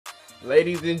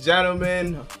Ladies and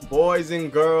gentlemen, boys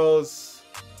and girls,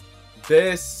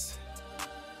 this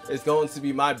is going to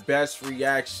be my best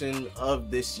reaction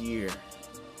of this year.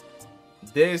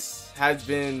 This has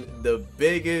been the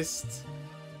biggest,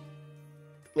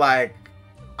 I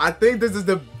think this is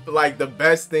the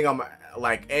best thing I'm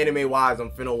anime wise I'm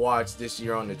finna watch this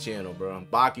year on the channel, bro.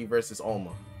 Baki versus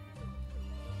Oma.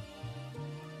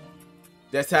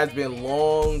 This has been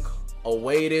long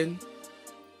awaited.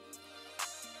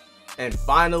 And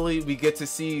finally, we get to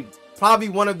see probably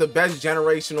one of the best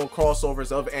generational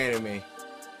crossovers of anime.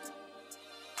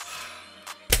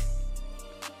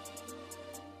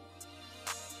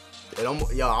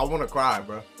 Yo, I want to cry,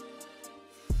 bro.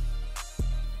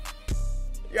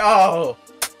 Yo,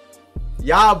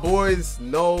 y'all boys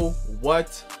know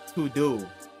what to do.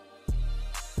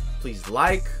 Please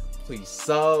like, please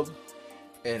sub,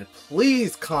 and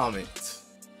please comment.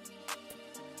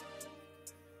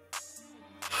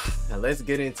 Now let's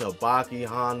get into Baki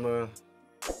Hanma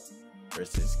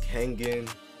versus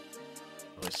Kengan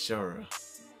Ashura.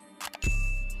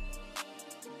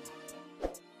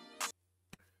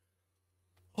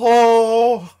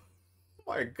 Oh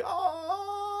my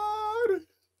god.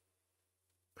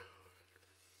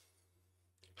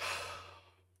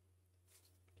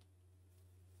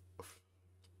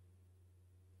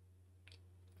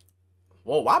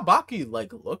 Whoa, why Baki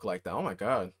look like that? Oh my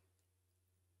god.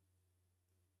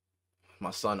 My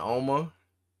son Oma,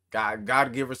 gotta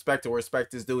give respect to where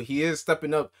respect is due. He is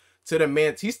stepping up to the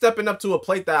man. He's stepping up to a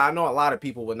plate that I know a lot of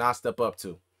people would not step up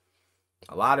to.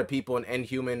 A lot of people in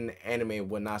Inhuman anime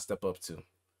would not step up to.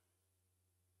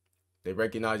 They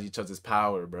recognize each other's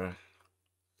power, bro.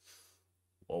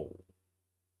 Whoa.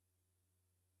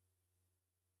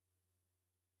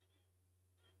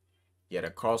 Yeah,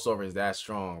 the crossover is that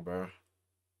strong, bro.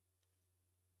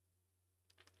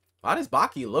 Why does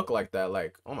Baki look like that?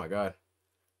 Like, oh my god.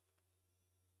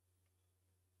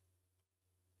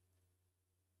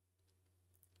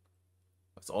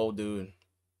 That's old dude.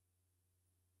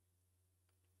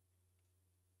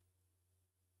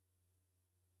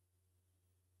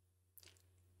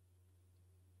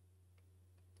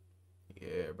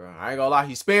 Yeah, bro. I ain't gonna lie.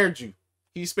 He spared you.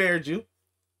 He spared you.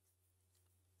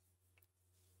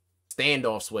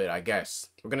 Standoff sweat, I guess.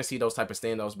 We're gonna see those type of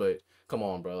standoffs, but come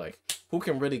on, bro. Like, who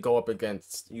can really go up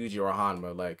against Yuji or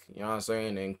Hanma? Like, you know what I'm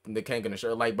saying? And they can't get a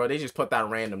shirt. Like, bro, they just put that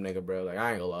random nigga, bro. Like,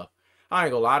 I ain't gonna lie. I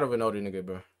ain't gonna lie. I don't even know the nigga,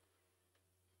 bro.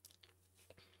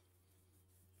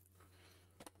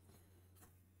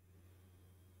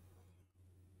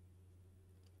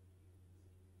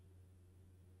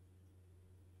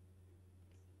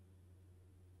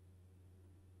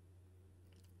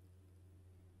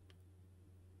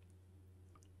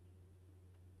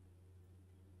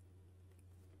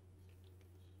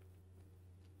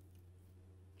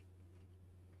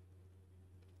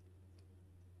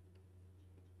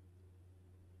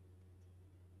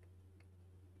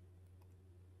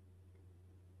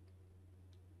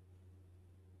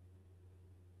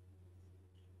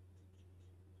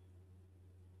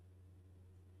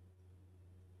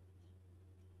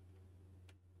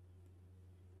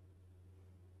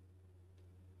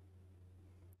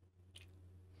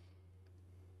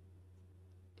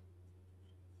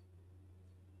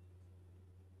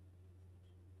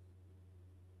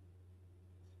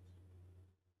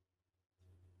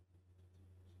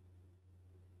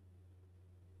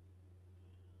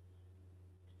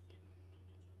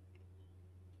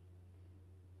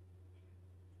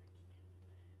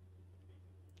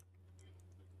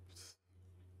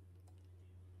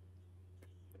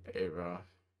 Hey, bro.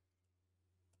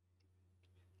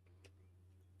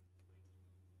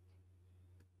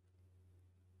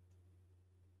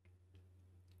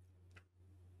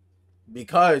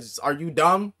 Because are you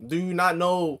dumb? Do you not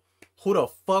know who the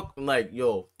fuck? Like,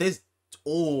 yo, this.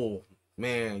 Oh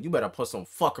man, you better put some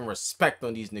fucking respect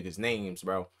on these niggas' names,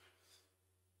 bro.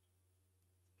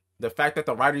 The fact that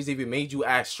the writers even made you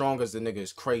act strong as the nigga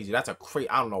is crazy. That's a crazy.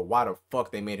 I don't know why the fuck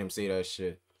they made him say that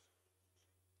shit.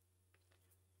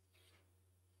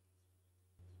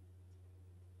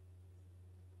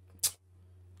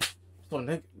 So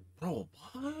nigga, bro,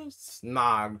 what?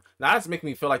 Nah, that's making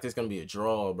me feel like there's gonna be a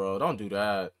draw, bro. Don't do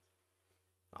that.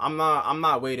 I'm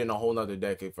not waiting a whole nother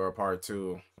decade for a part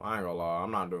two. I ain't gonna lie.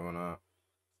 I'm not doing that.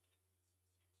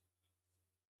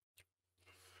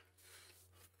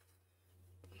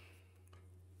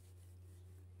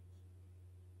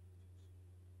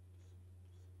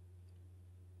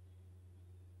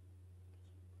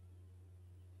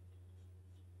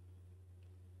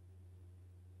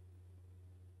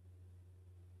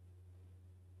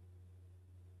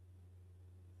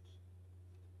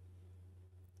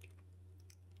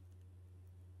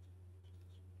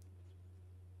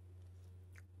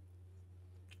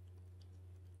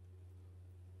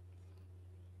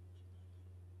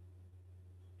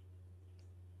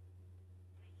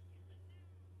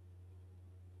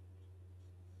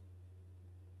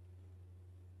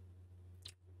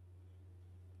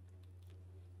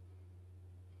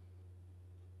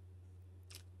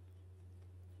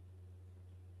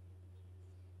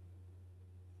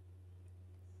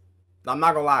 I'm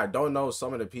not gonna lie, I don't know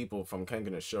some of the people from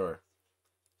Kengan Ashura.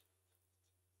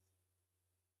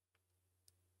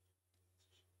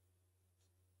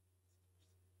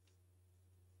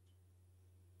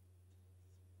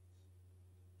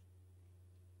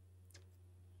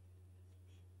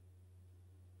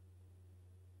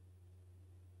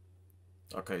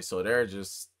 Okay, so they're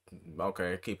just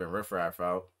okay, keeping riffraff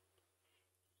out.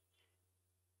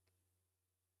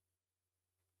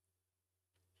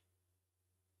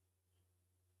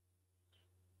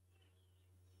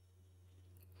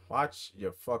 Watch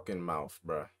your fucking mouth,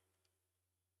 bruh.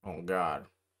 Oh God.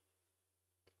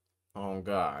 Oh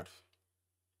God.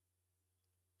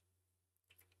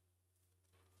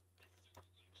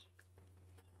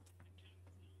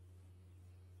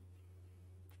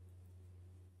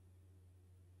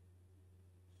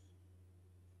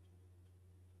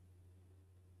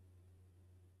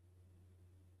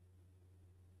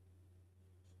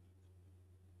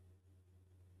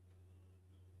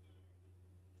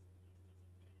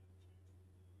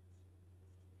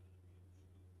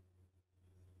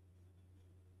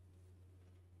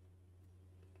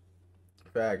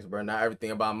 Facts, bro. Not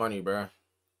everything about money, bro.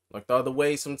 Like the other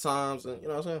way sometimes, and you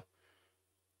know what I'm saying?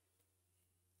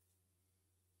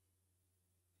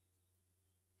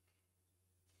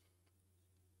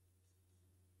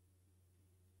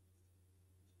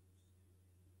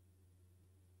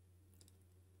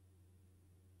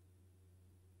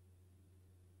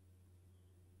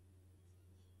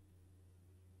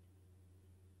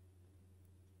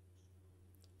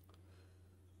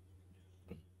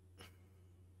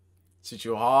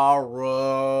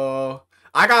 Chichuhara.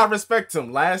 I gotta respect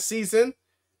him. Last season,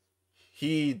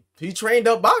 he trained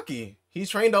up Baki. He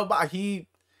trained up Baki.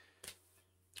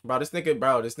 This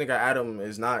nigga Adam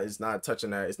is not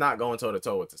touching that. It's not going toe to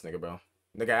toe with this nigga, bro.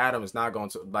 Nigga Adam is not going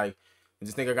to like.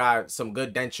 This nigga got some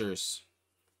good dentures,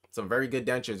 some very good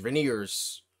dentures,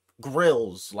 veneers,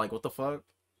 grills. Like what the fuck?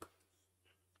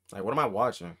 Like what am I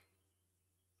watching?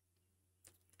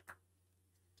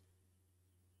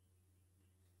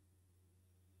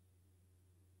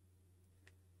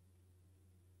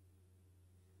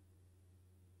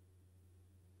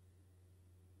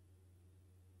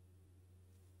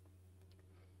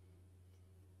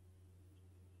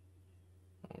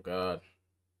 Oh God.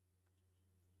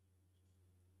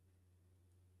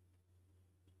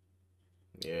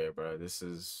 Yeah, bro. This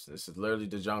is literally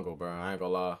the jungle, bro. I ain't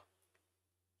gonna lie.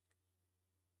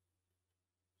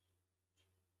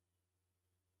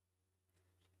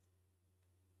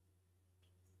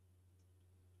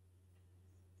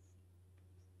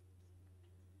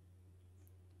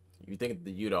 You think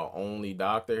that you the only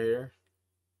doctor here?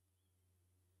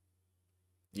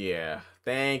 Yeah.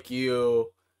 Thank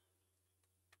you.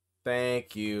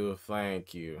 Thank you.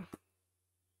 Thank you.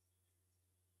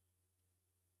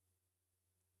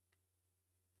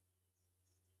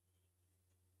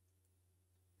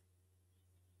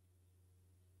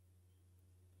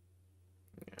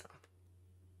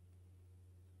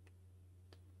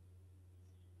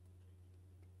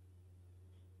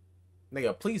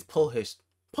 Nigga, please pull his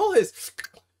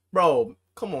bro.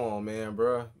 Come on, man,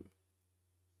 bro.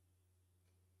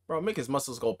 Bro, make his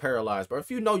muscles go paralyzed, bro. If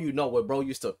you know, you know what, bro.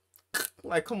 Used to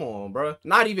like, come on, bro.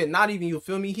 Not even. You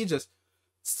feel me? He just,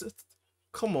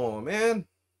 come on, man.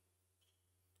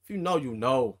 If you know, you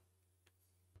know.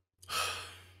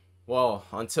 Well,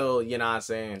 until you know what I'm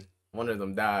saying, one of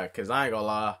them died. Cause I ain't gonna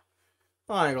lie.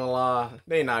 I ain't gonna lie.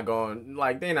 They not going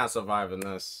like they not surviving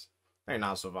this. They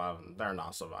not surviving. They're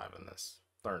not surviving this.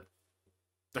 They're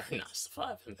not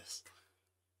surviving this.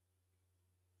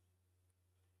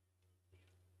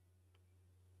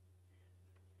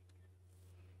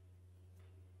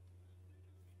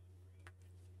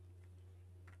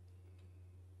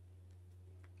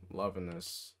 Loving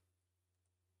this.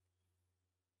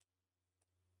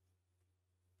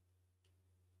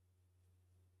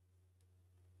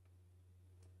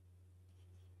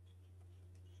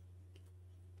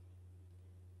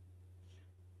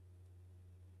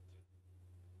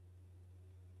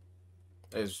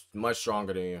 It's much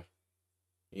stronger than you.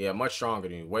 Yeah, much stronger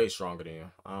than you. Way stronger than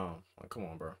you. Like, come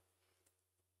on, bro.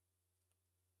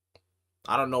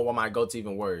 I don't know why my goat's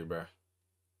even worried, bro.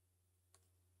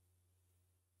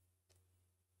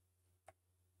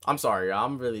 I'm sorry,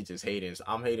 I'm really just hating.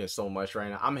 I'm hating so much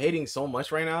right now. I'm hating so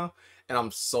much right now, and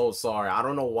I'm so sorry. I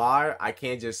don't know why. I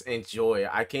can't just enjoy it.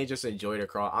 I can't just enjoy the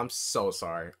crowd. I'm so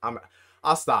sorry.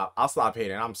 I'll stop. I'll stop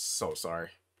hating. I'm so sorry.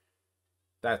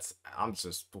 I'm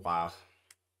just wow.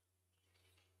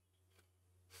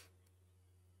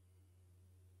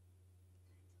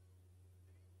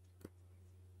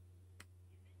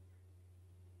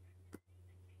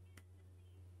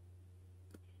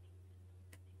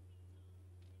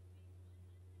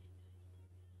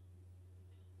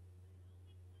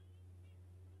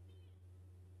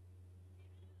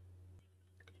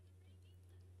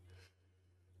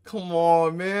 Come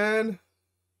on, man.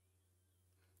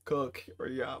 Cook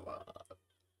Ryama.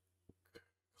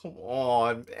 Come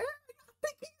on, man.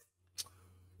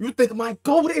 You think my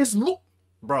gold is Luke?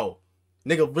 Bro,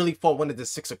 nigga really fought one of the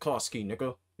six Akoski,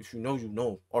 nigga. If you know, you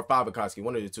know. Or five Akoski,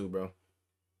 one of the two, bro.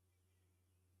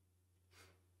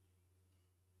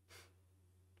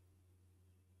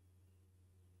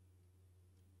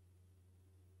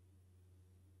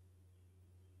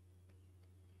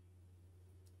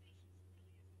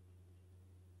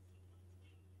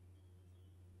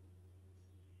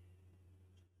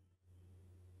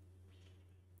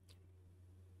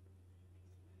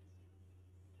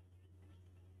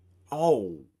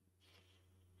 Oh.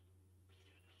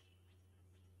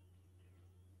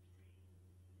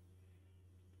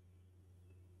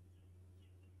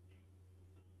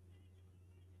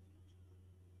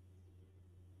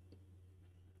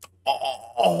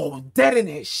 Oh, dead in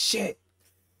his shit.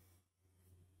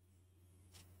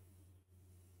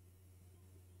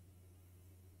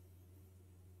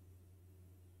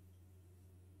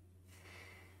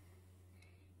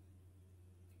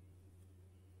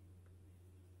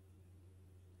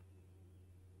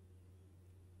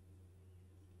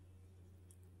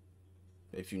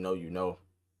 If you know, you know.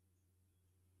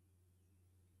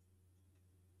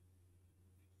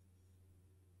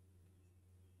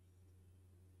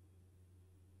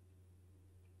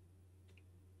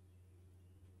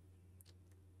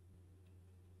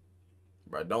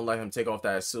 Bro, don't let him take off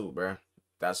that suit, bro.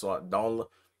 That's what. Don't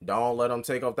let him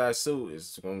take off that suit.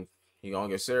 He gonna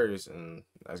get serious, and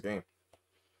that's game.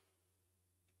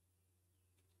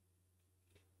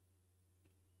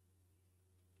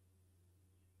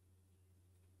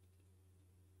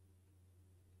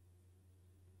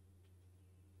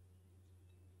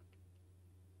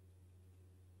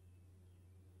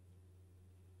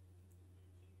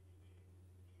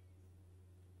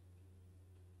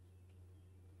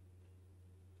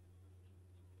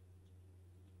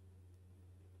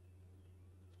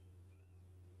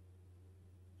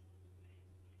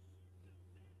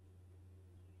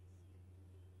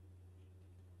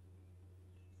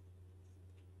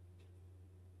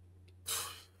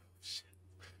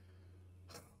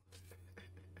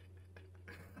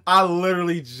 I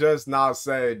literally just now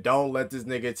said, don't let this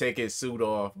nigga take his suit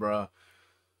off, bro.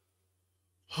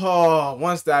 Oh,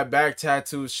 once that back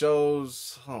tattoo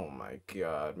shows, oh my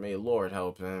god, may Lord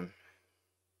help him.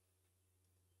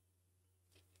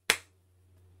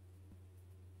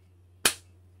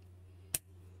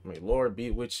 May Lord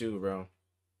be with you, bro.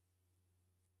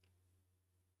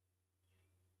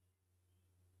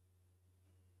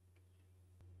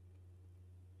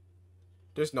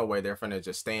 There's no way they're finna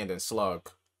just stand and slug.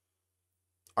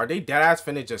 Are they deadass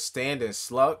finna just stand and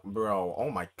slug? Bro,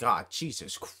 oh my god,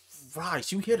 Jesus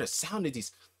Christ. You hear the sound of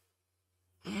these.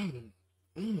 Mm,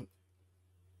 mm.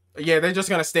 Yeah, they're just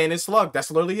gonna stand and slug.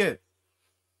 That's literally it.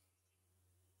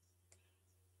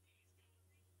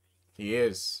 He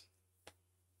is.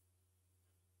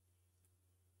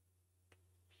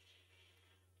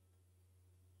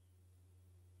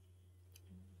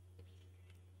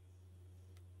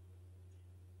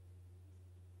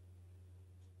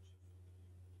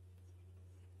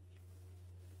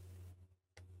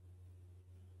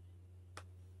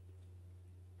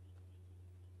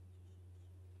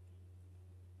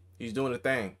 He's doing the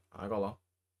thing. I ain't gonna lie.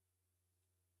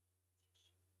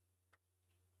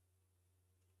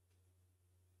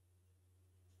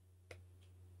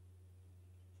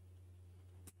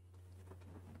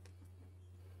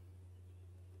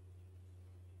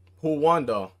 Who won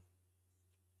though?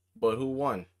 But who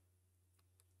won?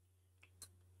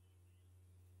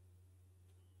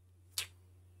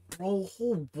 Bro,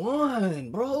 who won,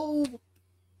 bro?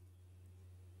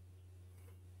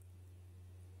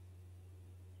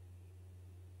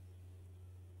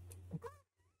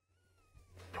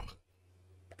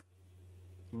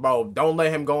 Bro, don't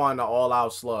let him go on the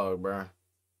all-out slug, bro.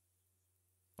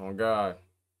 Oh god.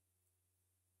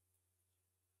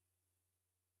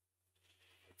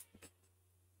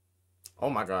 Oh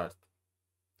my god.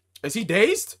 Is he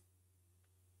dazed?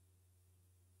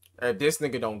 If this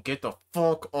nigga don't get the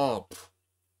fuck up.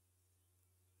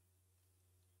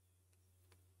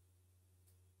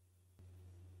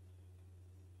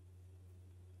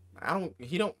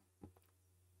 He don't.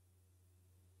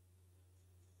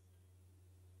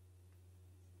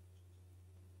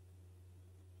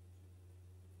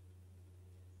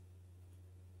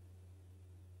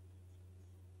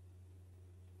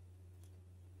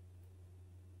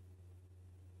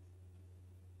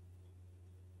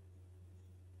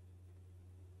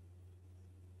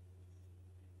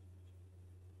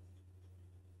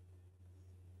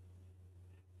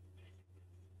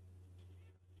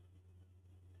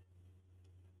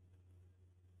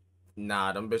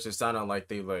 Nah, them bitches sounding like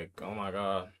they like, oh my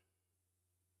god.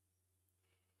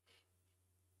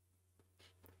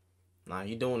 Nah,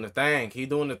 he doing the thing. He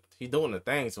doing the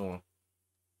thing to him.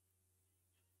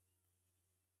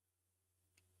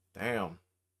 Damn.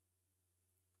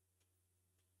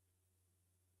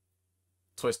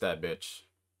 Twist that bitch.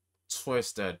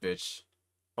 Twist that bitch.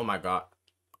 Oh my god.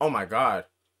 Oh my god.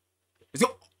 Is he...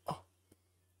 oh.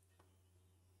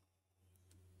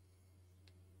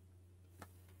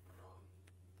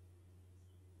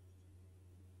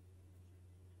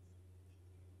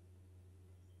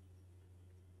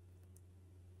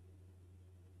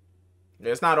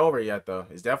 It's not over yet though.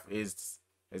 It's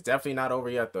definitely not over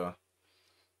yet though.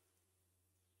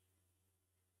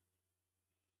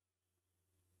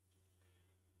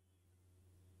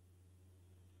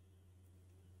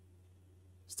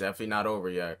 It's definitely not over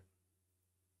yet.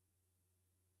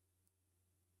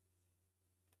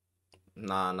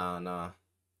 Nah, nah, nah.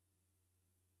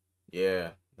 Yeah.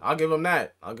 I'll give him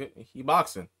that. He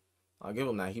boxing. I'll give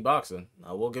him that. He boxing.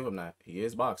 I will give him that. He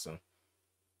is boxing.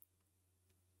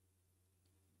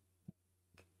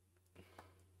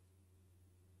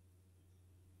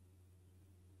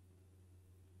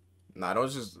 Nah,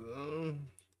 those just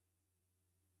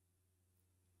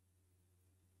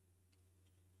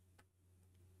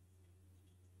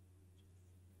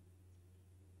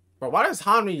bro, why does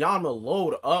Hanma Yama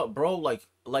load up, bro? Like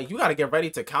you gotta get ready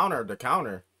to counter the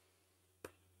counter.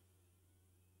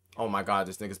 Oh my god,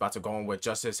 this nigga's about to go in with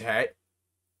just his head.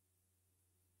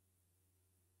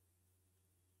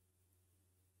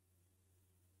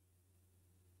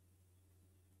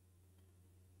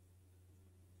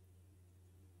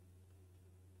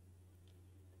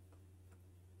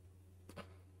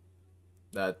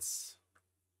 That's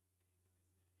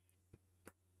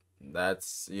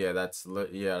yeah,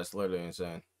 yeah, that's literally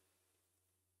insane.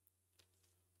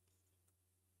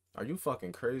 Are you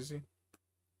fucking crazy?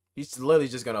 He's literally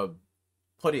just gonna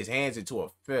put his hands into a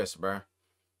fist, bro.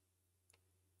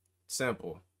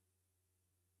 Simple.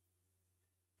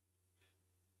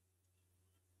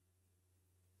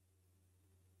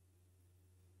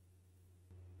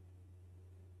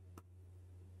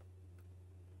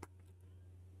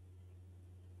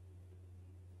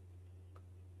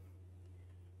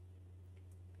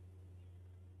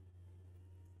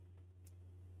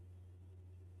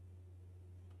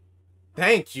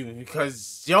 Thank you,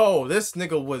 because yo, this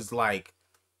nigga was like,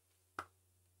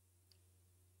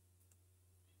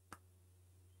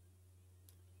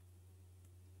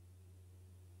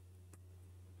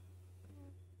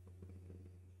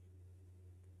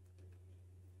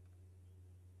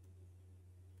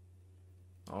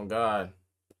 oh god.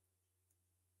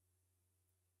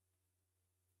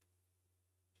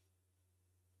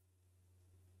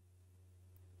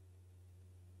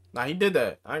 Nah, he did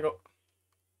that. I ain't go.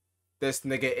 This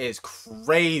nigga is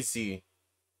crazy.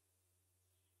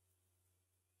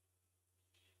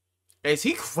 Is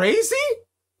he crazy?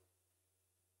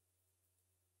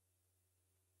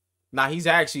 Nah, he's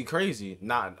actually crazy.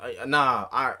 Nah.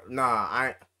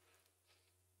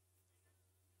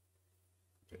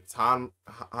 It's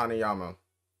Hanayama.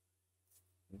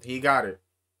 He got it.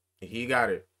 He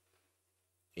got it.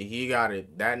 He got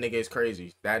it. That nigga is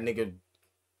crazy. That nigga,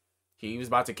 he was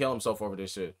about to kill himself over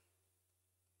this shit.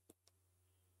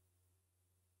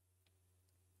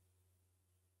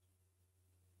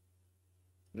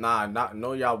 Nah, not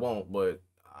no, y'all won't. But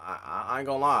I ain't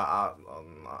gonna lie.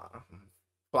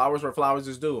 Flowers where flowers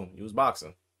is due. He was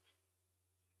boxing.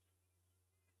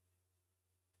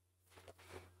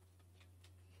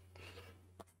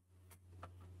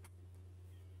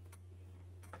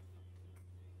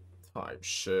 Type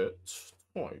shit.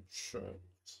 Type shit.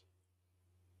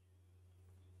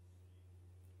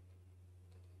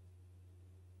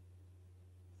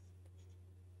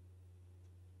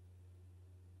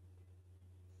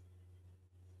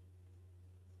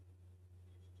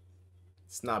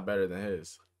 It's not better than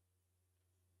his.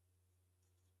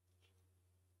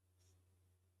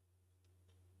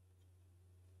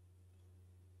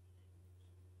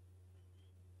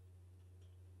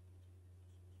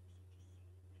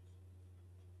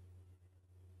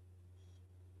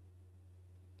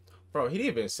 Bro, he didn't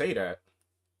even say that.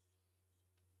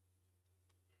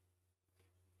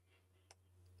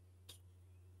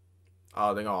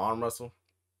 Oh, they gonna arm wrestle?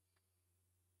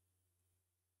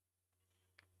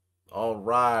 All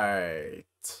right.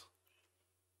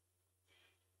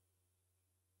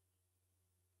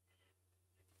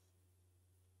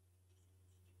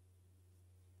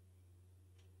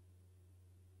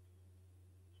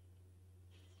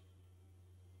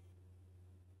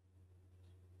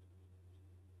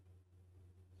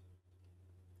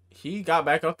 he got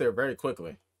back up there very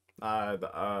quickly.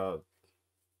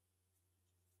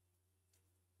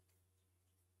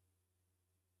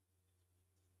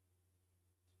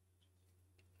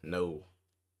 No.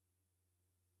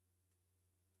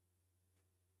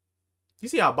 You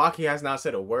see how Baki has not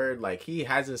said a word? Like he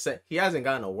hasn't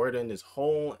gotten a word in this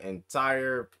whole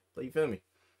entire. You feel me?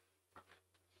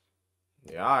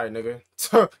 Yeah, alright, nigga.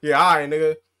 Yeah, alright,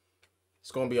 nigga.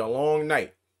 It's gonna be a long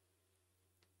night.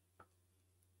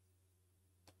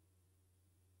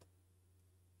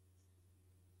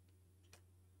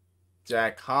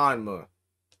 Jack Hanma.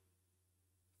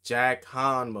 Jack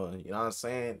Hanma. You know what I'm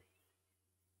saying?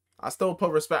 I still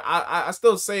put respect. I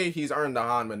still say he's earned the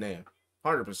Hanma name.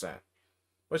 100%.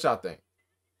 What y'all think?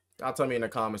 Y'all tell me in the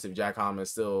comments if Jack Hanma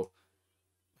still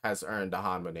has earned the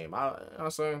Hanma name. You know what I'm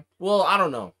saying? Well, I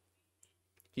don't know.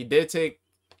 He did take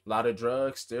a lot of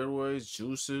drugs, steroids,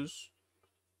 juices.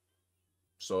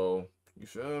 So, you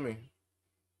feel me?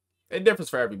 It differs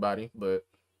for everybody, but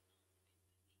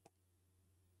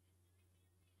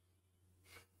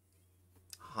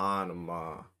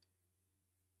Hanma.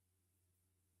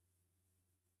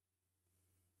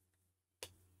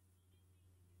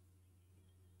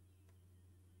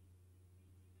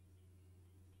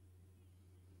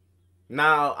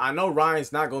 Now, I know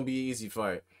Ryan's not going to be an easy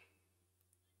fight.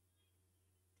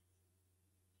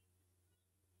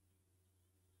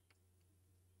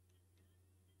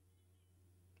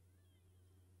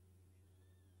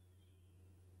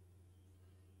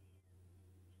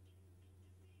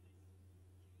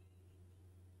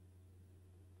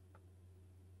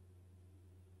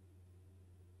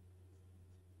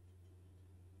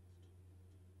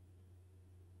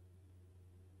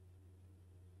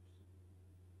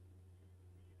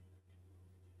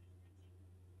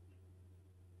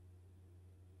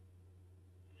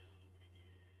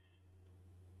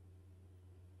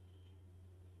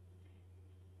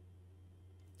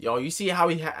 Yo, you see how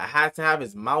he had to have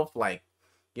his mouth like,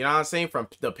 you know what I'm saying, from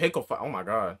the pickle fight. Oh my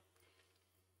god.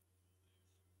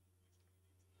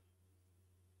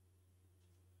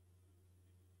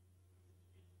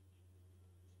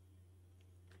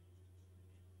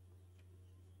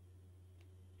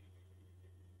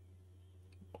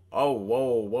 Oh,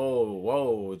 whoa, whoa,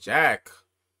 whoa, Jack.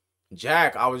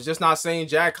 Jack, I was just not saying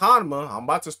Jack Hanma. I'm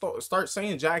about to start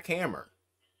saying Jack Hammer.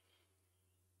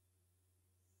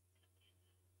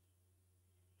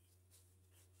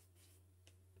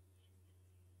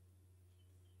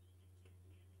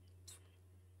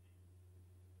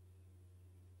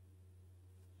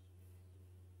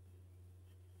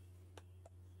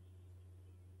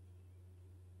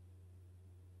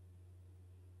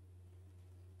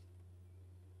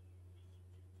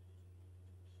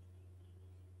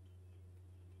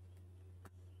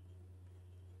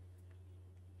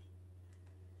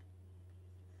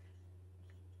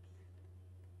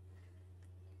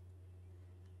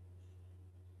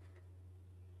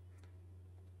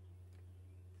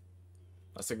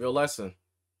 That's a good lesson.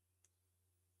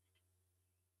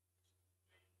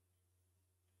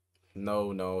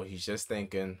 No, no, he's just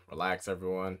thinking. Relax,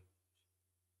 everyone.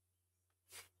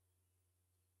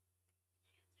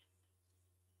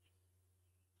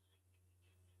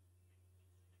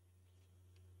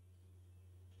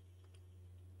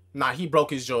 Nah, he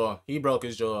broke his jaw. He broke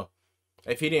his jaw.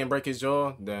 If he didn't break his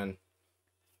jaw, then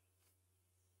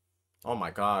oh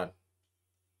my god.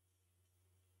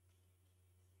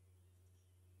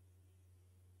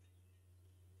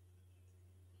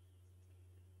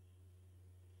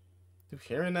 You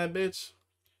hearing that bitch?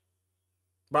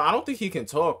 But I don't think he can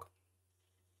talk.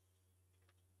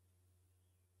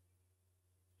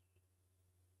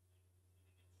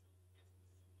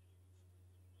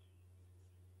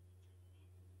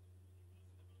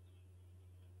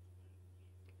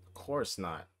 Of course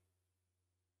not.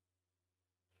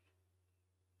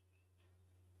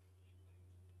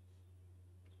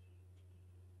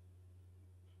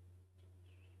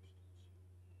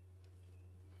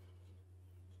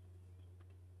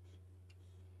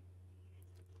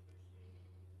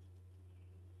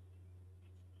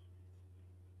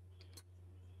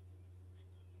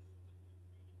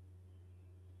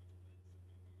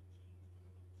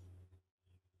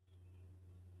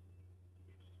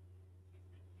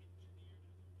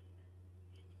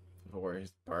 For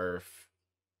his birth.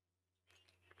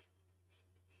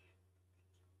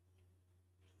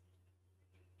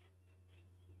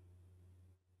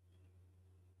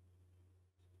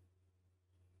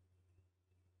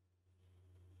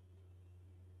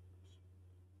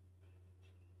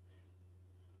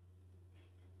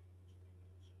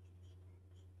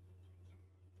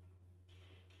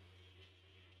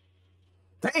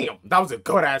 Damn, that was a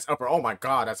good ass upper. Oh my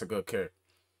god, that's a good kick.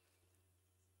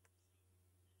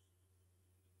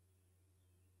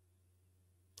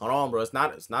 Hold on, bro. It's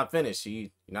not finished. You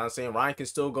know what I'm saying? Ryan can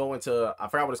still go into, I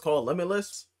forgot what it's called,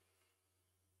 limitless.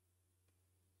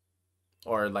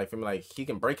 Or like he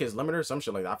can break his limiter, some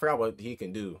shit like that. I forgot what he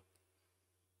can do.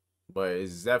 But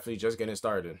it's definitely just getting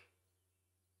started.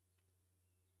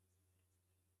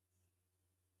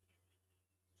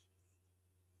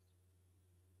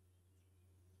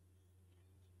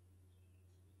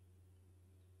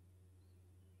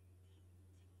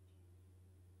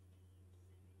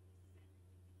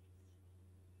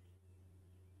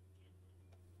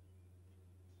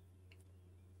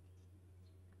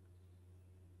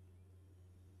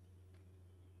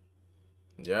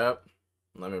 Yep.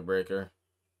 Limit breaker.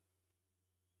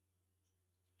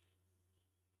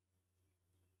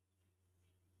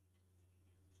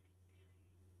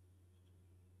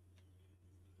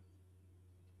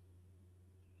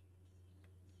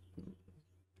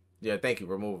 Yeah, thank you.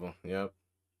 Remove him. Yep.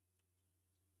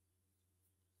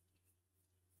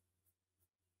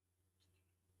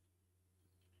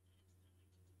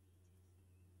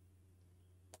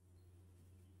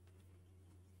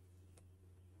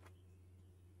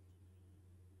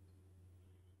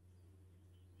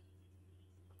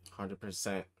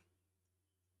 100%.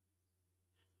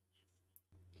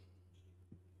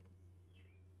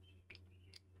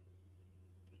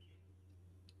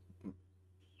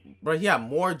 Bro, he had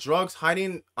more drugs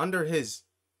hiding under his.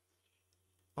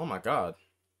 Oh my god.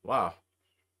 Wow.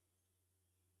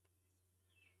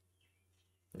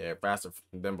 Yeah, faster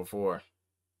than before.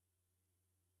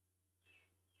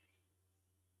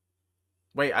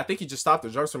 Wait, I think he just stopped the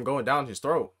drugs from going down his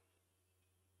throat.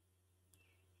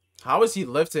 How is he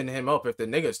lifting him up if the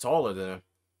nigga's taller than him?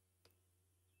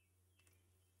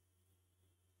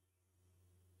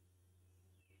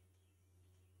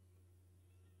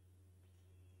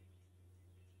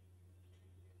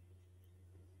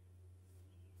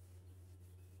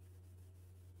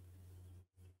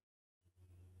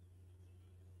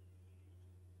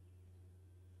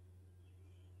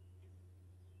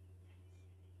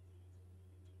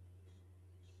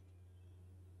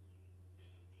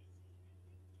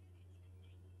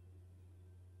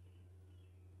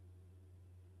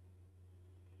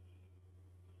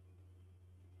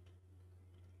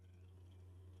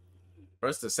 Bro,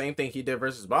 it's the same thing he did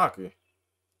versus Baki.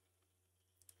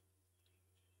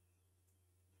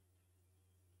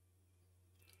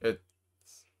 It's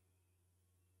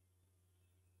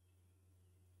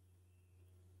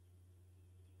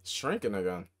shrinking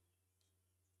again.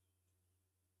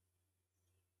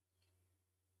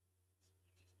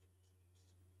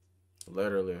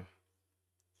 Literally.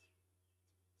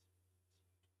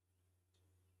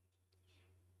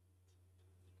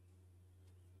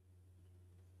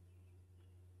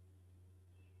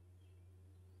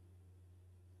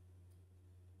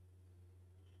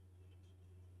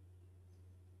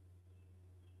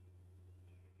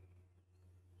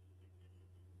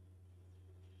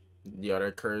 Yeah,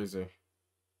 they're crazy.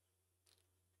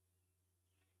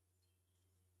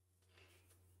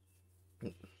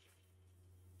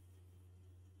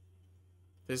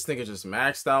 This nigga just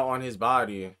maxed out on his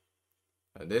body.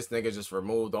 And this nigga just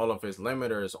removed all of his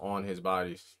limiters on his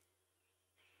body.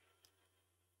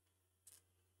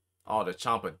 Oh, the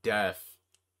chomp of death.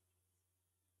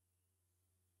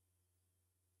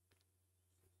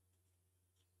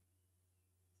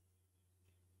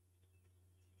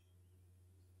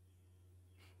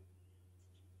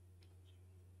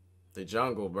 The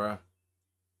jungle, bruh.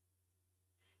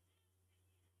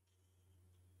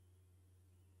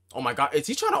 Oh my god, is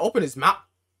he trying to open his mouth?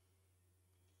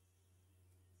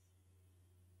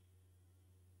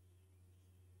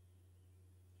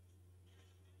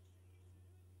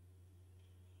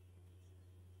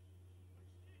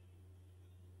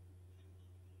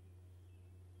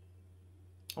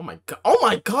 Oh my god. Oh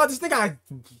my god, this nigga.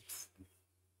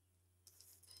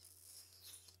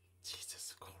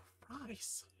 Jesus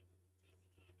Christ.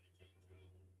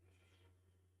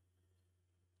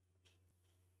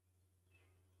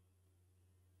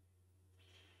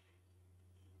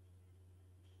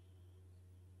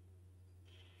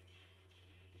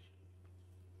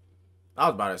 I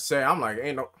was about to say, I'm like,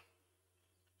 ain't no.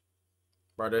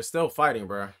 Bro, they're still fighting,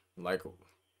 bro. Like,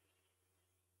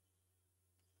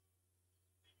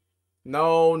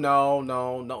 no, no,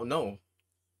 no, no, no.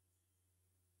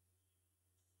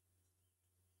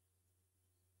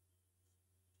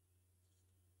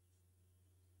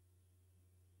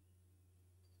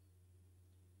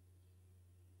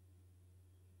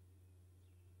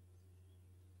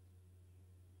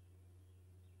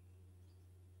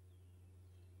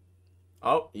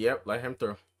 Oh, yep, let him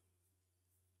through.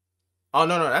 Oh,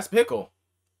 no, no, that's Pickle.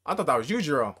 I thought that was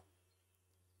Yujiro.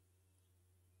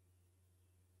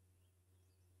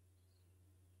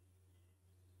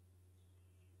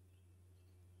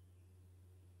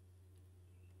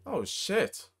 Oh,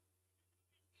 shit.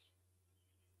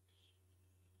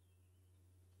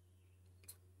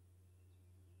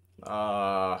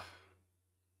 Uh,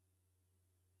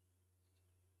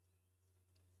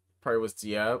 probably was,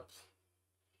 yep.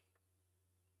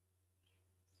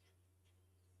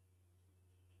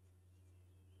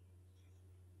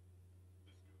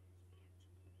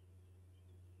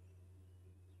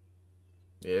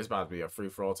 Yeah, it's about to be a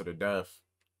free-for-all to the death.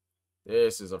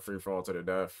 This is a free-for-all to the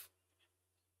death.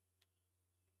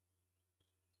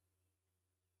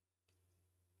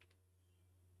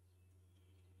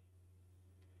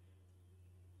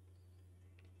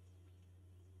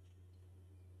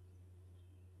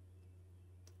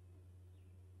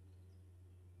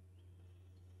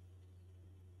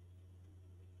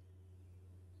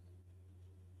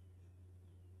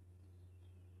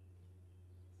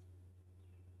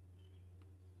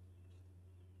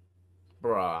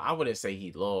 Bruh, I wouldn't say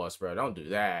he lost, bro. Don't do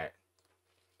that.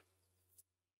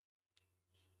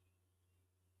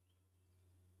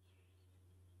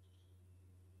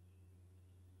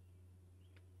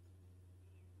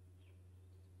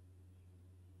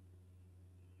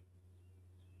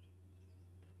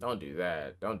 Don't do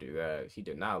that. Don't do that. He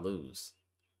did not lose.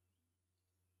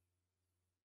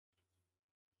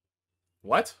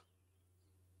 What?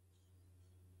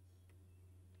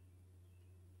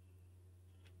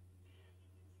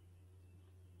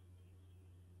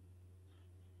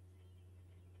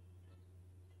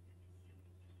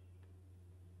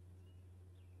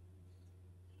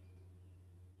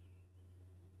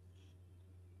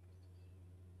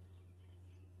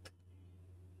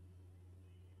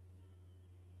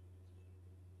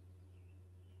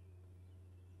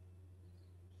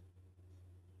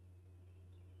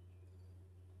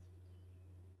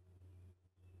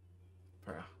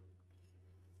 Bruh.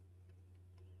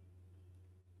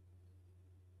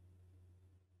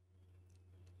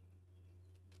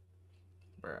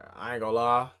 Bruh, I ain't gonna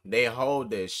lie. They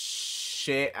hold the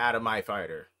shit out of my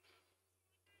fighter.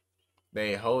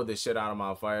 They hold the shit out of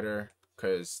my fighter.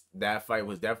 Cause that fight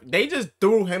was definitely. They just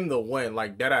threw him the win.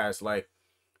 Like, dead ass. Like,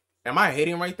 am I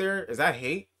hating right there? Is that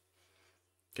hate?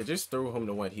 Cause just threw him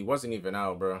the win. He wasn't even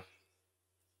out, bro.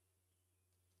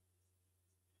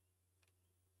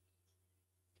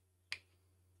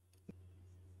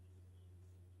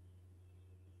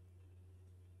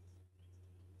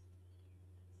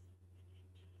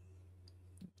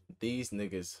 These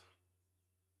niggas.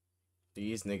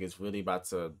 These niggas really about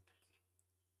to.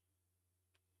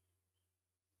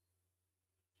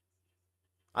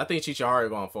 I think Chichihara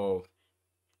gonna fold.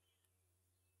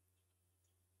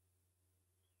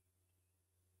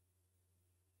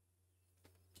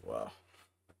 Wow.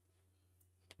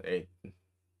 Hey.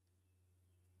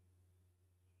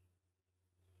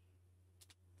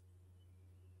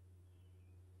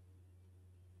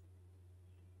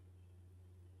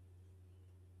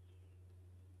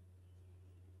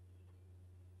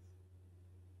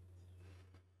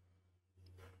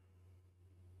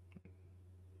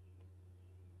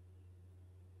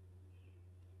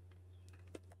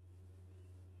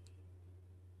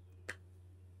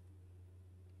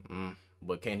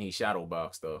 But can he shadow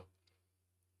box though?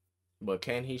 But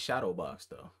can he shadow box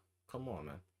though? Come on,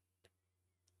 man.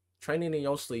 Training in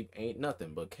your sleep ain't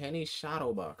nothing, but can he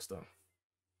shadow box though?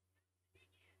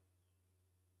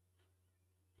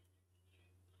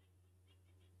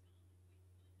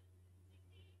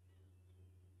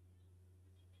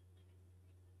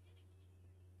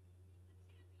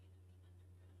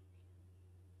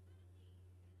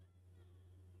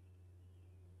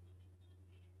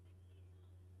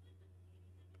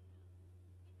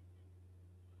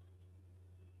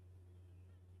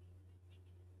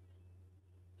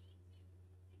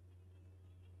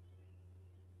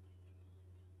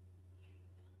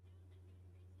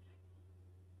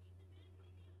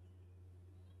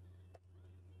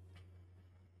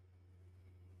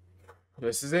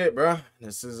 This is it, bro.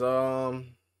 This is what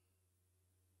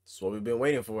we've been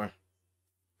waiting for.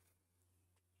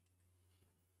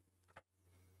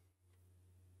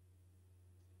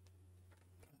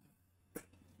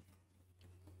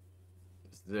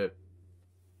 This is it.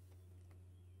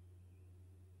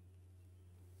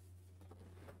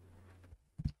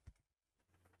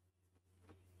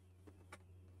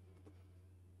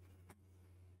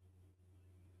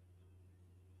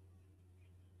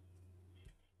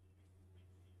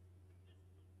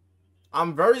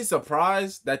 I'm very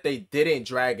surprised that they didn't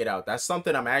drag it out. That's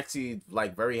something I'm actually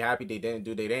like very happy they didn't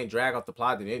do. They didn't drag out the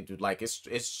plot. They didn't do like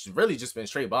it's really just been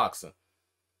straight boxing.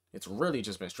 It's really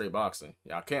just been straight boxing.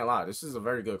 Yeah, I can't lie. This is a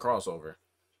very good crossover.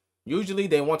 Usually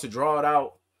they want to draw it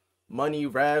out, money,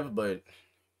 rev, but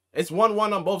it's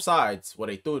 1-1 on both sides. Well,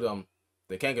 they threw them.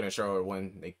 The Kengan Ashura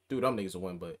win. They threw them niggas a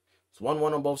win, but it's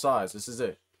 1-1 on both sides. This is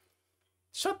it.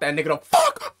 Shut that nigga the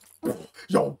fuck up.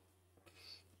 Yo.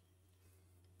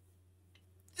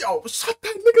 Yo, shut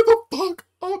that nigga the fuck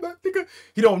up. That nigga.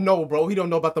 He don't know, bro. He don't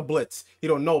know about the blitz. He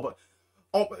don't know about...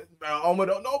 Oma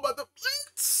don't know about the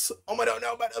blitz. Oma don't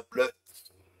know about the blitz.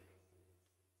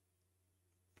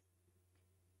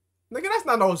 Nigga, that's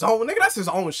not no zone. Nigga, that's his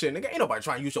own shit. Nigga, ain't nobody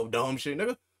trying to use your dumb shit,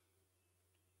 nigga.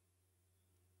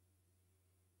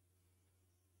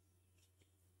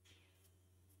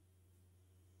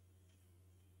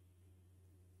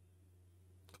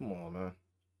 Come on, man.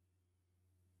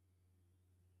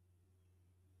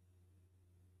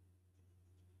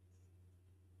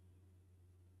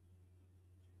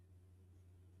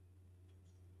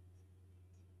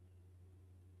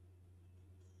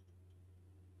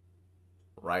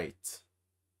 Right.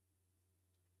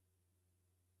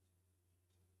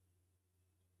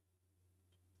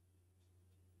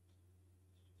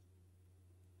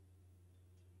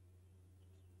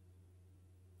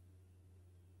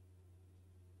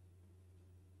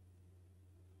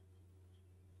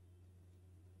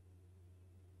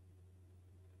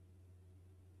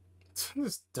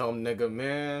 This dumb nigga,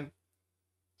 man.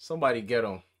 Somebody get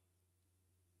him.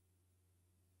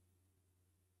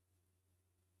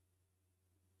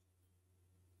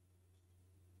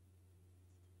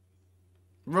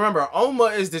 Remember, Oma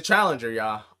is the challenger,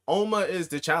 y'all. Oma is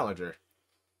the challenger.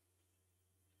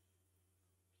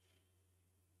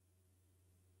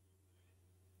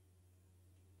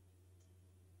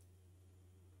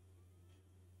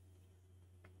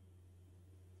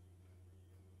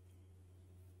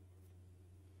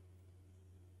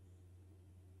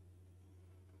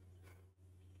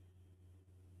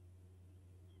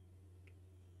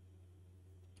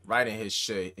 Right in his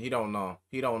shit. He don't know.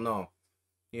 He don't know.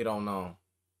 He don't know.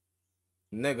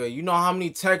 Nigga, you know how many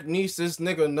techniques this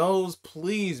nigga knows?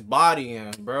 Please body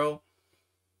him, bro.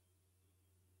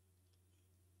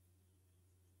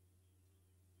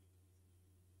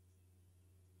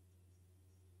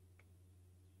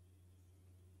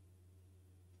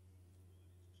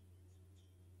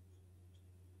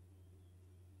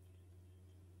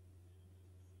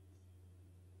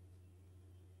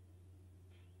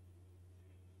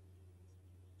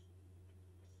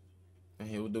 And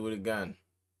he'll do it again.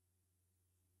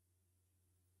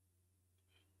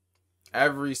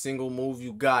 Every single move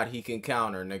you got, he can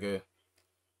counter, nigga.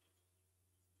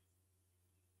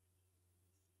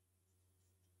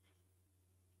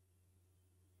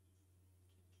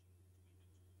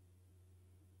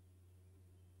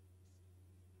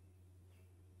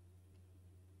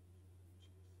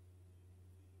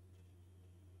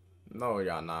 No,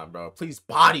 y'all not, bro. Please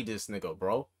body this nigga,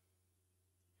 bro.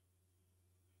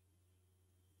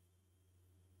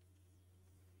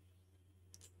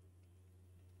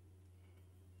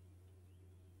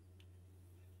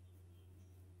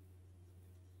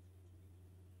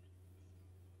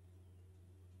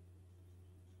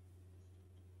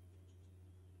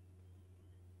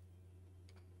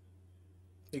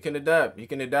 He can adapt. He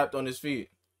can adapt on his feet.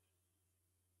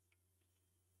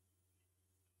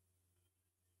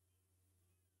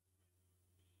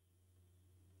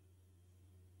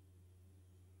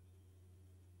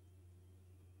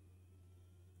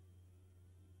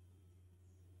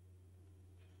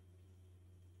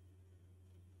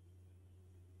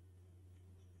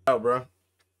 Out, bro.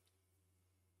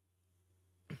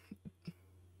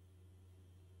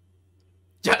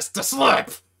 Yes, the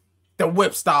slap. The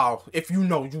whip style. If you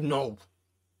know, you know.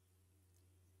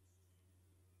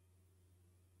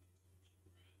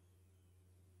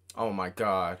 Oh my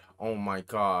god. Oh my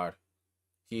god.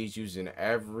 He's using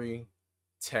every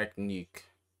technique.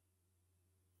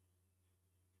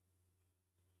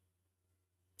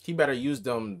 He better use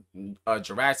them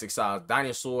Jurassic size.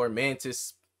 Dinosaur,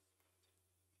 Mantis.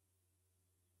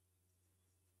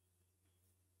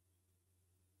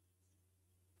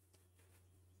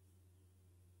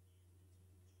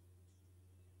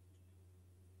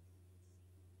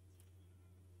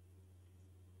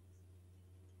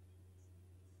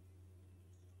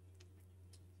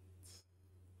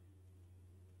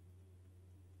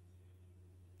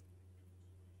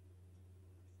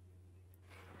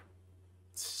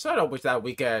 Shut up with that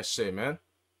weak ass shit, man.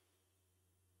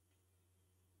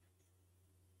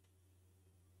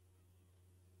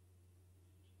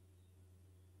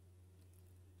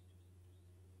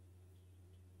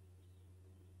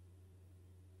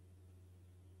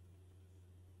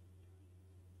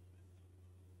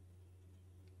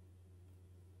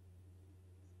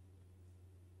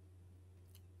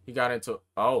 He got into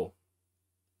oh.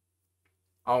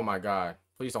 Oh my god.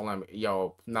 Please don't let me.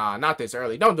 Yo, nah, not this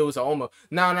early. Don't do this to Oma.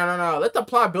 No, no, no, no. Let the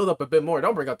plot build up a bit more.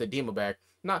 Don't bring up the demon back.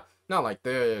 Not like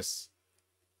this.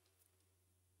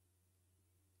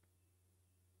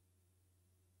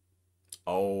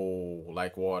 Oh,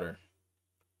 like water.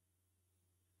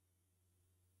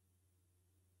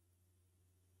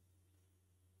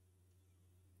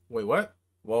 Wait, what?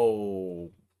 Whoa.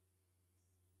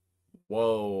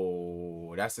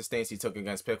 Whoa. That's the stance he took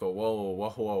against Pickle. Whoa, whoa,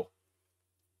 whoa.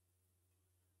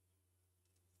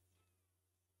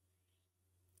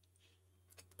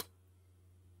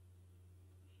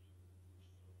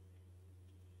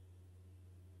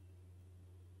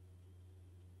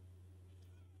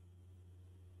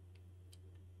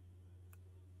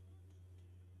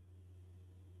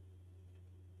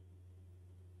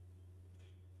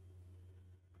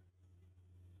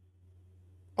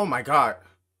 Oh my god.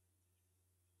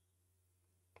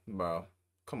 Bro.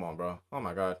 Come on, bro. Oh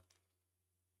my god.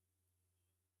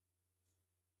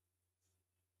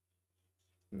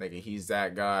 Nigga, he's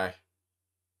that guy.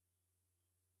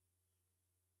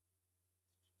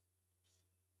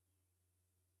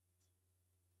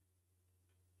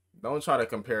 Don't try to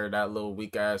compare that little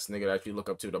weak ass nigga that you look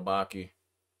up to Baki.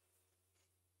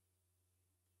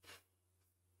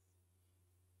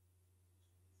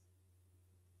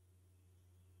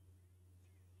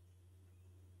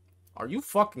 Are you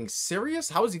fucking serious?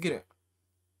 How is he getting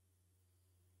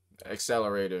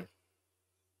accelerator?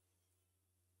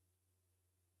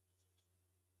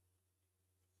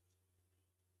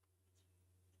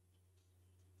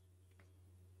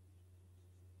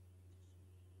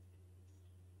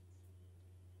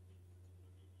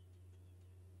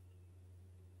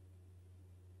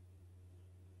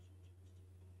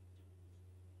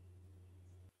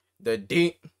 The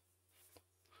de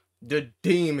the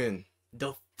demon.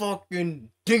 The fucking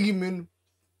demon.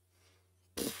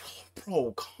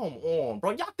 Bro, come on,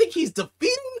 bro. Y'all think he's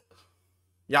defeating?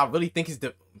 Y'all really think he's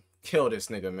kill this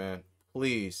nigga, man.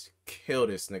 Please kill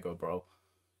this nigga, bro.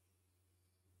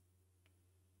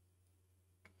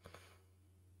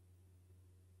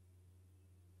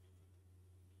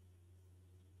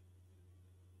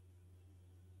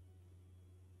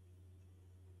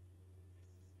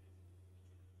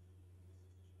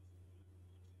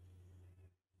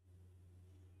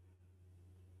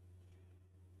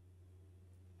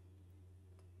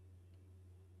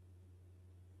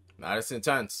 Nah, it's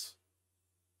intense.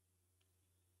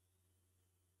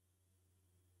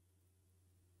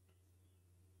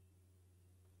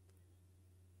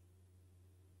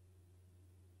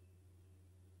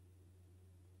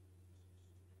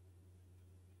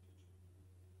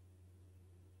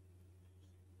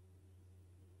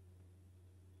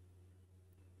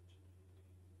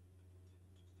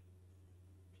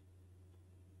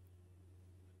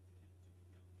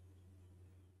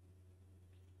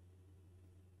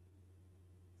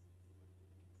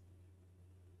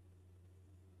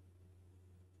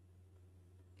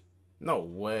 No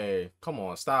way. Come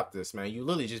on, stop this, man. You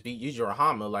literally just beat Yujiro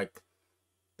Hama like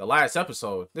the last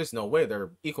episode. There's no way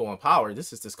they're equal in power.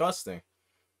 This is disgusting.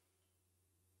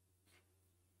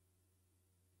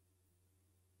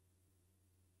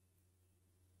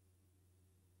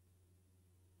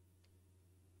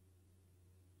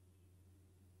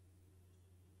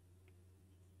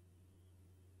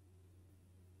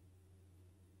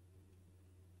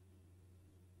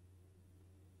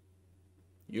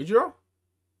 Yujiro?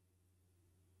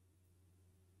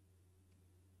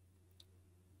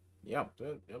 Yep.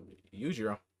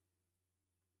 Yujiro.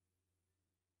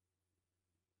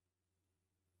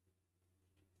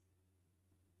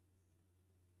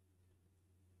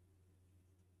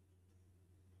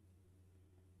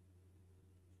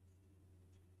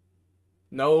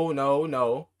 No, no,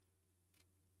 no.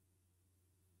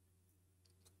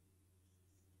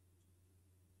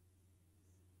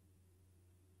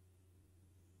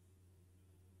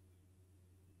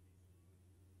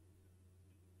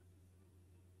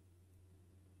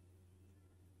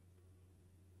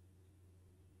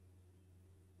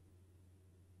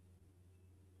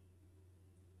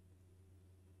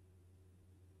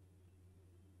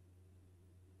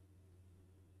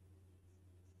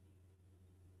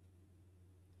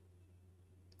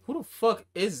 Who the fuck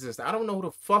is this? I don't know who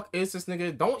the fuck is this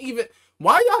nigga. Don't even.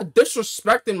 Why y'all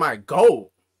disrespecting my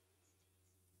goat?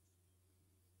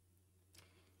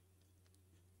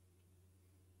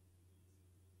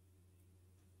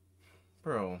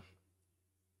 Bro.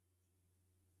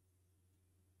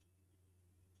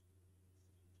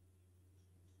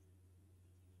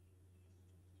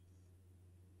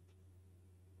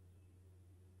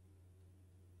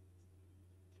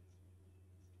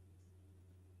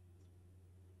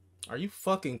 Are you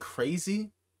fucking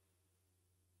crazy?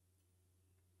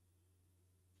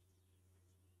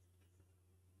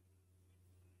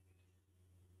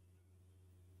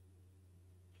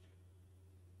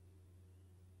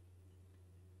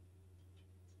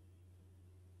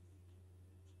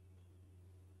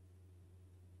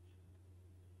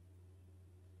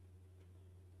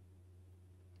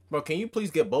 Bro, can you please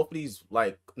get both of these?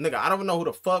 Like, nigga, I don't even know who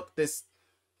the fuck this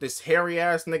hairy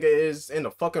ass nigga is in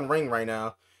the fucking ring right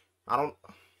now. I don't.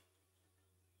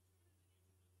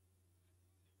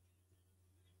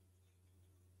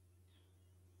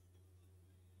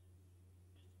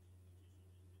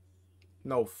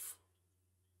 No.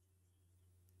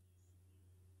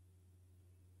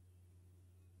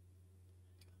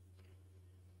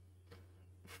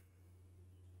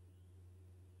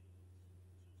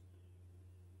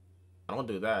 I don't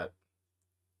do that.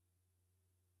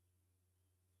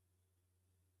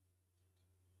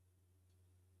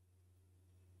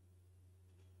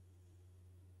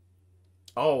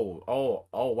 Oh,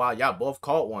 wow. Y'all both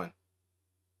caught one.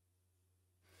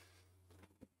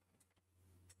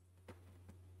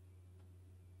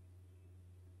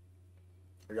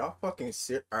 Are y'all fucking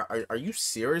serious? Are you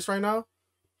serious right now?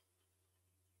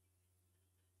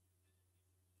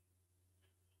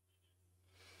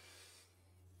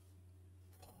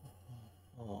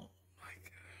 Oh my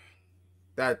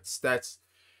god. That's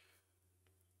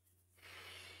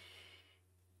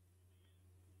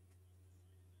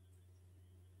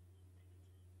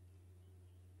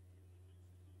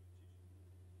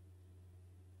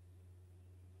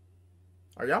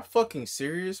Are y'all fucking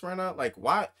serious right now? Like,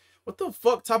 why? What the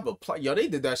fuck type of plot? Yo, they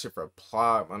did that shit for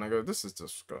plot, man. I go, this is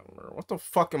disgusting. What the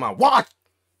fuck am I? What?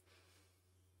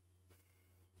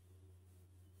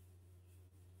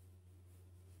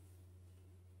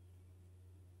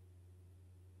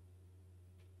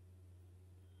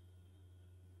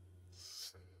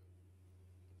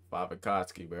 Bobby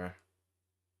Kotsky, bro.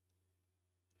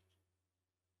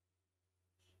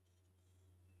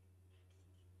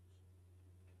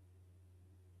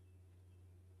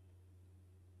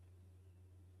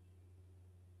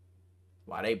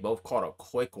 Why they both caught a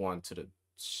quick one to the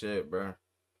shit, bro.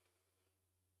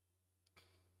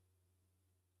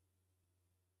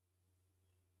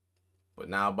 But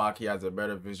now Baki has a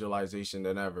better visualization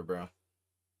than ever, bro.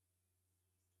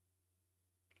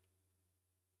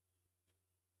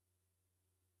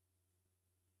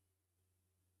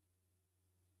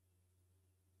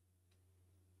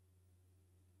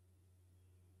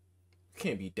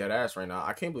 Can't be dead ass right now.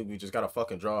 I can't believe we just got a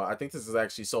fucking draw. I think this is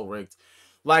actually so rigged.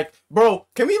 Like, bro,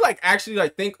 can we like actually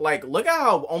like think like look at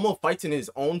how Omo fights in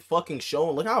his own fucking show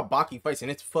and look how Baki fights in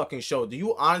his fucking show. Do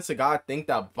you honest to God think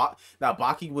that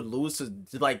Baki would lose to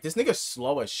like this nigga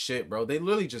slow as shit, bro? They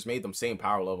literally just made them same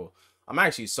power level. I'm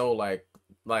actually so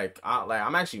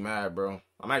I'm actually mad, bro.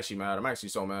 I'm actually mad. I'm actually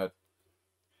so mad.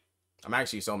 I'm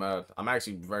actually so mad. I'm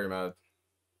actually very mad.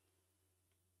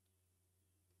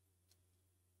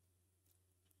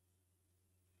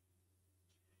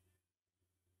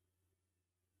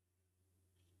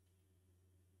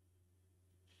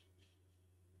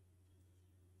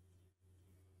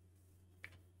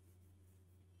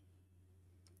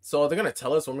 So they're gonna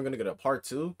tell us when we're gonna get a part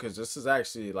 2? Because this is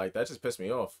actually like that just pissed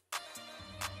me off.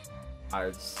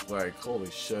 It's like holy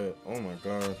shit. Oh my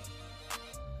god.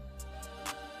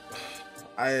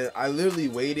 I literally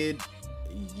waited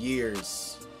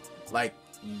years. Like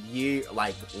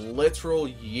literal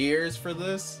years for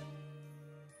this.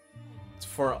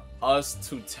 For us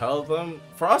to tell them,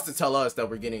 for us to tell us that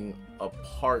we're getting a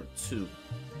part 2.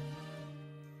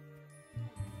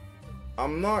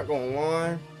 I'm not gonna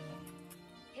lie.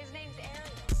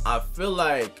 I feel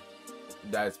like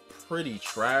that's pretty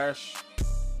trash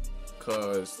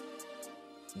because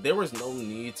there was no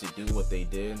need to do what they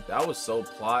did. That was so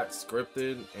plot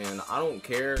scripted and I don't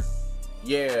care.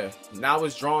 Yeah, now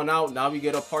it's drawn out. Now we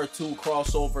get a part 2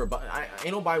 crossover, but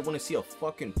ain't nobody want to see a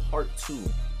fucking part 2.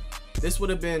 This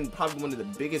would have been probably one of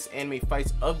the biggest anime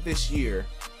fights of this year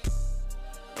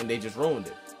and they just ruined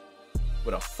it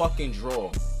with a fucking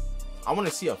draw. I want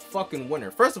to see a fucking winner.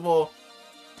 First of all,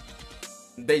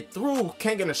 they threw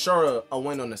Kengan Ashura a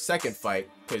win on the second fight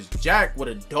because Jack would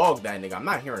have dogged that nigga. I'm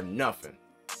not hearing nothing.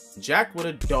 Jack would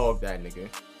have dogged that nigga.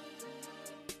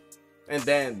 And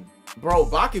then, bro,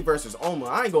 Baki versus Oma.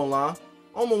 I ain't gonna lie.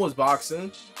 Oma was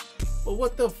boxing. But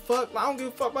what the fuck? I don't give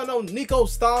a fuck about no Nico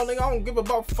style, nigga. I don't give a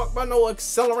fuck about no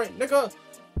accelerant, nigga.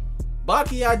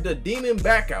 Baki had the demon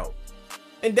back out.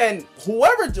 And then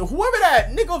whoever that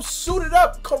nigga suited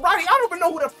up karate, I don't even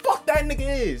know who the fuck that nigga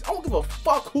is. I don't give a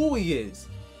fuck who he is.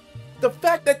 The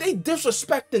fact that they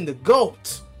disrespecting the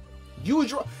GOAT.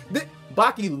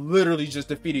 Baki literally just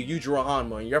defeated Yujiro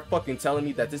Hanma, and you're fucking telling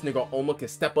me that this nigga Oma can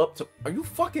step up to... Are you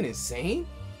fucking insane?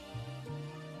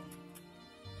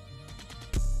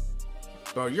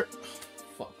 Bro, you're...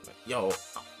 Fuck, man. Yo,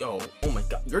 oh my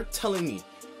god. You're telling me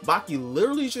Baki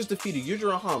literally just defeated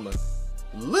Yujiro Hanma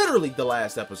literally the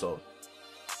last episode.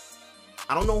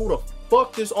 I don't know who the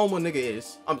fuck this Oma nigga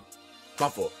is. My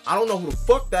fault. I don't know who the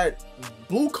fuck that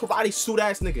blue karate suit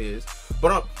ass nigga is,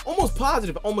 but I'm almost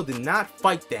positive Oma did not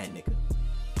fight that nigga.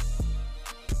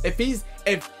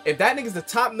 If that nigga's the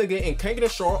top nigga in Kengan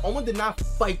Ashura, Oma did not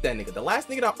fight that nigga. The last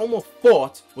nigga that Oma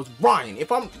fought was Ryan.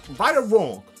 If I'm right or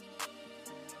wrong,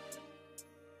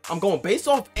 I'm going based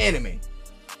off anime.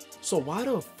 So why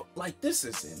the fuck, like, this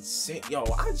is insane. Yo,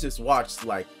 I just watched,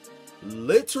 like,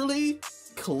 literally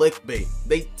clickbait.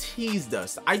 They teased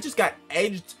us. I just got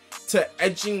edged to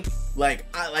edging. Like,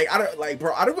 I don't, like,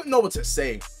 bro, I don't even know what to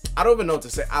say. I don't even know what to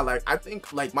say. I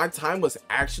think, like, my time was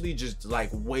actually just, like,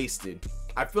 wasted.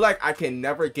 I feel like I can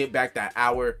never get back that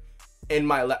hour in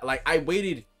my life. Like, I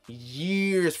waited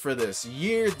years for this.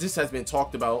 Years this has been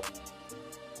talked about,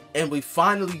 and we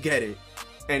finally get it.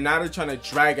 And now they're trying to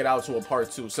drag it out to a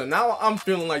part 2. So now I'm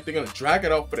feeling like they're gonna drag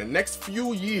it out for the next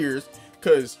few years,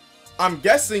 because I'm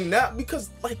guessing that,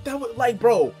 because like that would, like,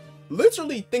 bro,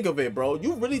 literally think of it, bro.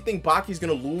 You really think Baki's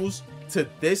gonna lose to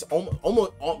this?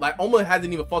 Oma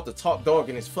hasn't even fought the top dog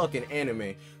in his fucking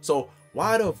anime. So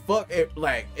why the fuck,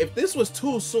 if this was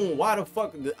too soon, why the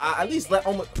fuck, at least let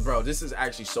Oma, bro, this is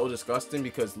actually so disgusting,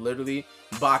 because literally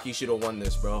Baki should have won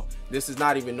this, bro. This is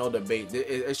not even no debate.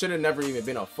 It should have never even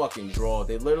been a fucking draw.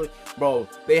 They literally, bro,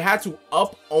 they had to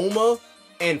up Oma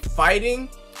in fighting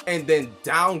and then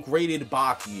downgraded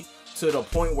Baki to the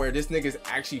point where this nigga's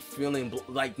actually feeling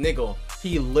like, nigga,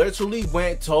 he literally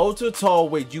went toe to toe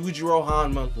with Yujiro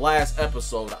Hanma last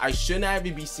episode. I shouldn't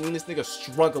even be seeing this nigga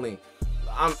struggling.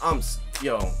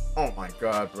 Yo, oh my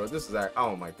god, bro, this is that,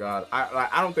 oh my god,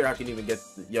 I don't think I can even get,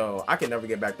 yo, I can never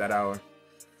get back that hour,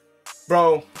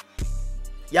 bro.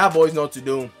 Y'all boys know what to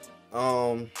do.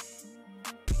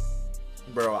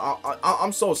 Bro,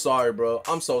 I'm so sorry, bro.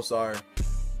 I'm so sorry,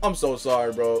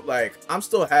 bro. Like, I'm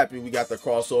still happy we got the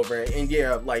crossover, and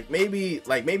yeah, like maybe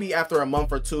after a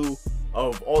month or two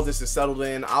of all this is settled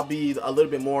in, I'll be a little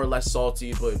bit more or less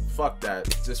salty, but fuck that.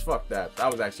 Just fuck that.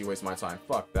 That was actually wasting my time.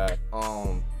 Fuck that.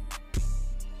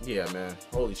 Yeah, man.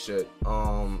 Holy shit.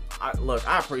 Look,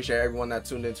 I appreciate everyone that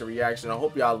tuned into reaction. I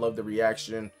hope y'all love the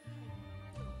reaction.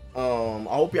 I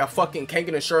hope y'all fucking Kengan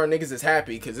Ashura niggas is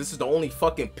happy, because this is the only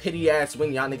fucking pity ass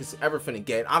win y'all niggas ever finna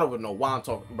get. I don't even know why I'm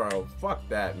talking, bro. Fuck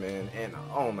that, man. And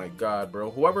oh my god,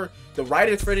 bro. Whoever the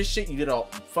writers for this shit, you did a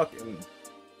fucking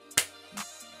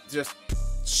just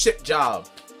shit job.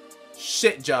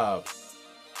 Y'all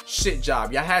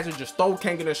had to just throw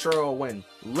Kengan Ashura a win,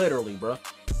 literally, bro.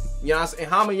 You know what I'm saying?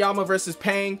 Hamayama versus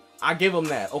Pang, I give him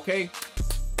that, okay?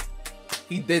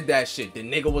 He did that shit. The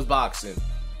nigga was boxing.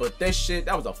 But this shit,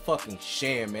 that was a fucking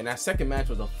sham, man. That second match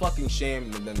was a fucking sham.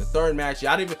 And then the third match,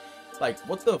 y'all didn't even, like,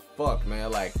 what the fuck,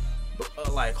 man? Like,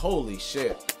 holy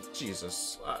shit.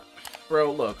 Jesus.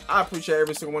 Bro, look, I appreciate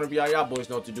every single one of y'all. Y'all boys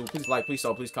know what to do. Please like, please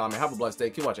sub, please comment. Have a blessed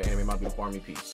day. Keep watching anime. My beautiful army. Peace.